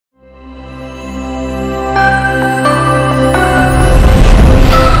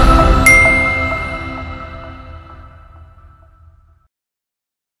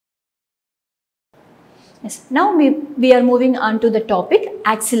Yes. Now we are moving on to the topic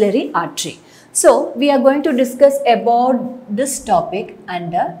axillary artery. So we are going to discuss about this topic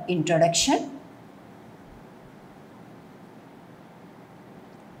under introduction.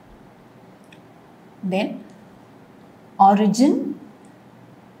 Then origin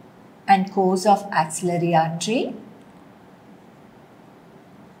and course of axillary artery,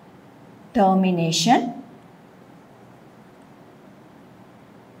 termination.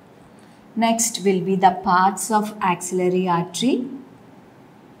 Next will be the parts of axillary artery.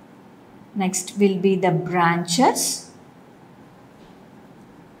 Next will be the branches.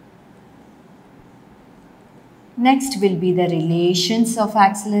 Next will be the relations of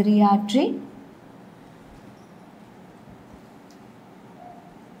axillary artery.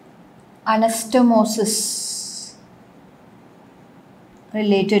 Anastomosis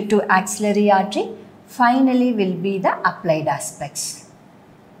related to axillary artery. Finally will be the applied aspects.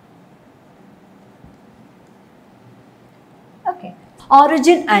 Okay.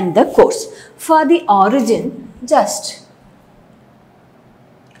 Origin and the course. For the origin, just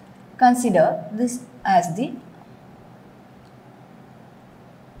consider this as the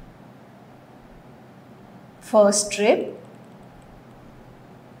first rib.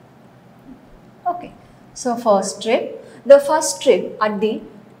 Okay, so first rib. The first rib at the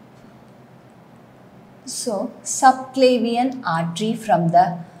subclavian artery from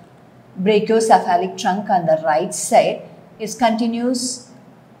the brachiocephalic trunk on the right side is continuous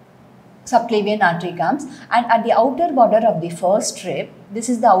subclavian artery comes, and at the outer border of the first rib, this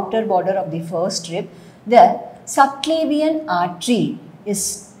is the outer border of the first rib, the subclavian artery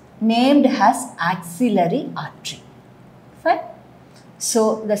is named as axillary artery. Fine.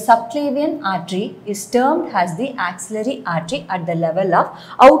 So the subclavian artery is termed as the axillary artery at the level of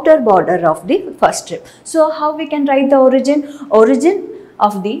outer border of the first rib. So how we can write the origin? Origin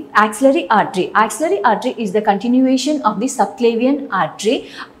of the axillary artery. Axillary artery is the continuation of the subclavian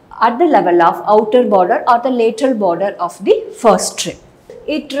artery at the level of outer border or the lateral border of the first rib.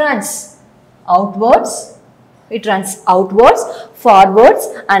 It runs outwards, forwards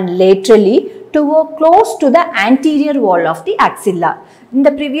and laterally toward close to the anterior wall of the axilla. In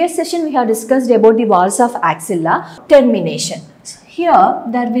the previous session we have discussed about the walls of axilla. Termination. Here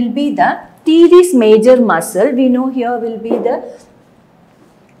there will be the teres major muscle. We know here will be the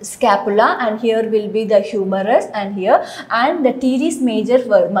scapula and here will be the humerus and here, and the teres major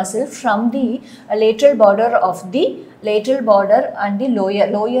muscle from the lateral border of the and the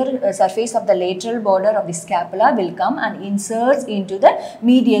lower surface of the lateral border of the scapula will come and inserts into the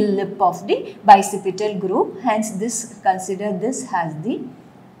medial lip of the bicipital groove. Hence this, consider this as the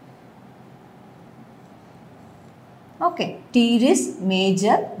teres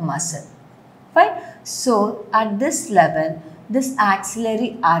major muscle. Fine. So at this level, this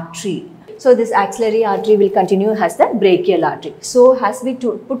axillary artery, so this axillary artery will continue as the brachial artery. So as we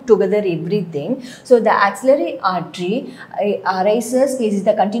put together everything, so the axillary artery arises is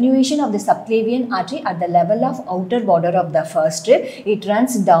the continuation of the subclavian artery at the level of outer border of the first rib. It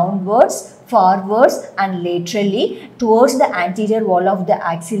runs downwards, forwards and laterally towards the anterior wall of the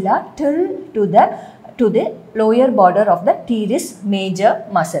axilla till to the lower border of the teres major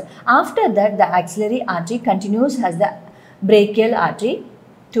muscle. After that, the axillary artery continues as the brachial artery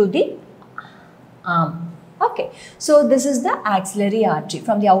to the arm. Okay, so this is the axillary artery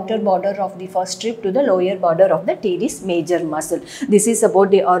from the outer border of the first rib to the lower border of the teres major muscle. This is about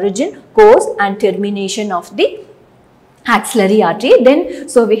the origin, course and termination of the axillary artery. Then,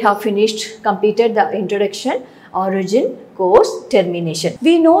 so we have completed the introduction, origin, course, termination.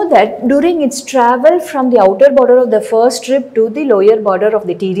 We know that during its travel from the outer border of the first rib to the lower border of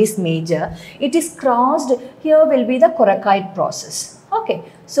the teres major, it is crossed. Here will be the coracoid process. Okay,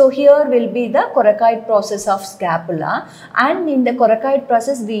 so here will be the coracoid process of scapula, and in the coracoid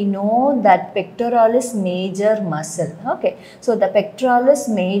process we know that pectoralis major muscle. Okay, so the pectoralis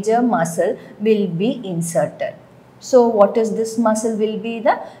major muscle will be inserted. So what is this muscle? Will be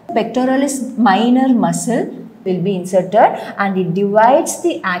the pectoralis minor muscle will be inserted, and it divides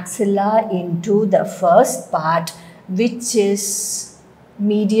the axilla into the first part which is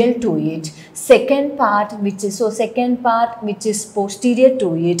medial to it, second part which is posterior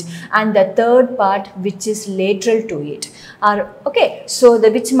to it, and the third part which is lateral to it. Okay, so the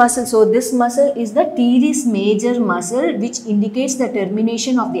which muscle? So this muscle is the teres major muscle, which indicates the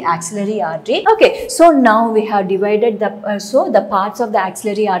termination of the axillary artery. Okay, so now we have divided the parts of the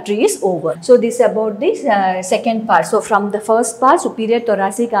axillary artery is over. So this is about the second part. So from the first part, superior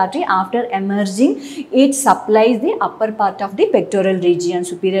thoracic artery, after emerging, it supplies the upper part of the pectoral region. region,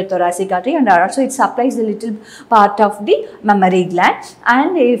 superior thoracic artery, and also it supplies the little part of the mammary gland.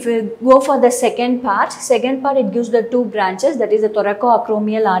 And if we go for the second part it gives the two branches, that is the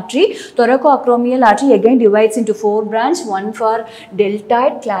thoracoacromial artery. Thoracoacromial artery again divides into four branches, one for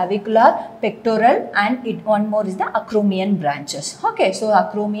deltoid, clavicular, pectoral, and one more is the acromion branches. Okay, so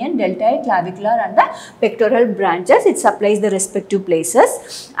acromion, deltoid, clavicular and the pectoral branches, it supplies the respective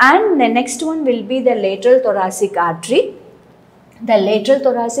places. And the next one will be the lateral thoracic artery. The lateral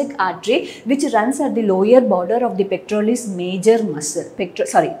thoracic artery, which runs at the lower border of the pectoralis major muscle,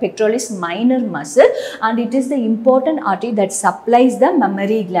 pectoralis minor muscle, and it is the important artery that supplies the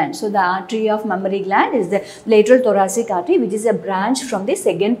mammary gland. So the artery of mammary gland is the lateral thoracic artery, which is a branch from the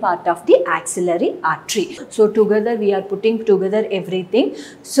second part of the axillary artery. So together we are putting together everything.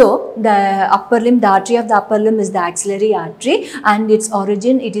 So the upper limb, the artery of the upper limb is the axillary artery, and its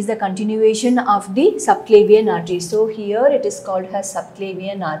origin, it is the continuation of the subclavian artery. So here it is called has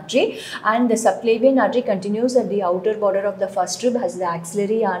subclavian artery, and the subclavian artery continues at the outer border of the first rib as the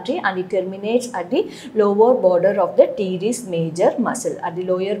axillary artery, and it terminates at the lower border of the teres major muscle, at the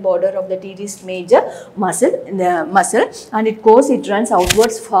lower border of the teres major muscle, and it runs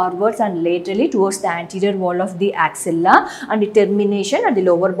outwards, forwards and laterally towards the anterior wall of the axilla, and it termination at the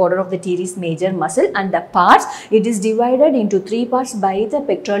lower border of the teres major muscle. And the parts, it is divided into three parts by the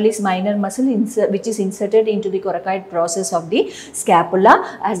pectoralis minor muscle, which is inserted into the coracoid process of the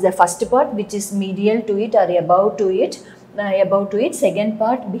scapula, as the first part which is medial to it or above to it, second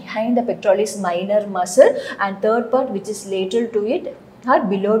part behind the pectoralis minor muscle, and third part which is lateral to it or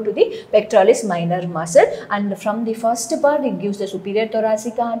below to the pectoralis minor muscle. And from the first part it gives the superior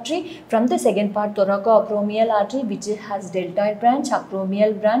thoracic artery, from the second part thoracoacromial artery, which has deltoid branch,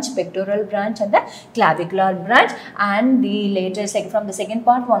 acromial branch, pectoral branch and the clavicular branch, and from the second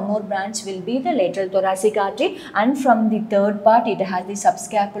part one more branch will be the lateral thoracic artery, and from the third part it has the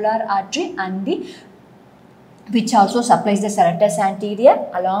subscapular artery and which also supplies the serratus anterior,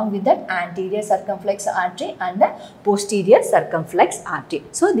 along with that anterior circumflex artery and the posterior circumflex artery.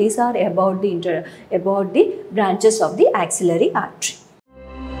 So these are about the branches of the axillary artery.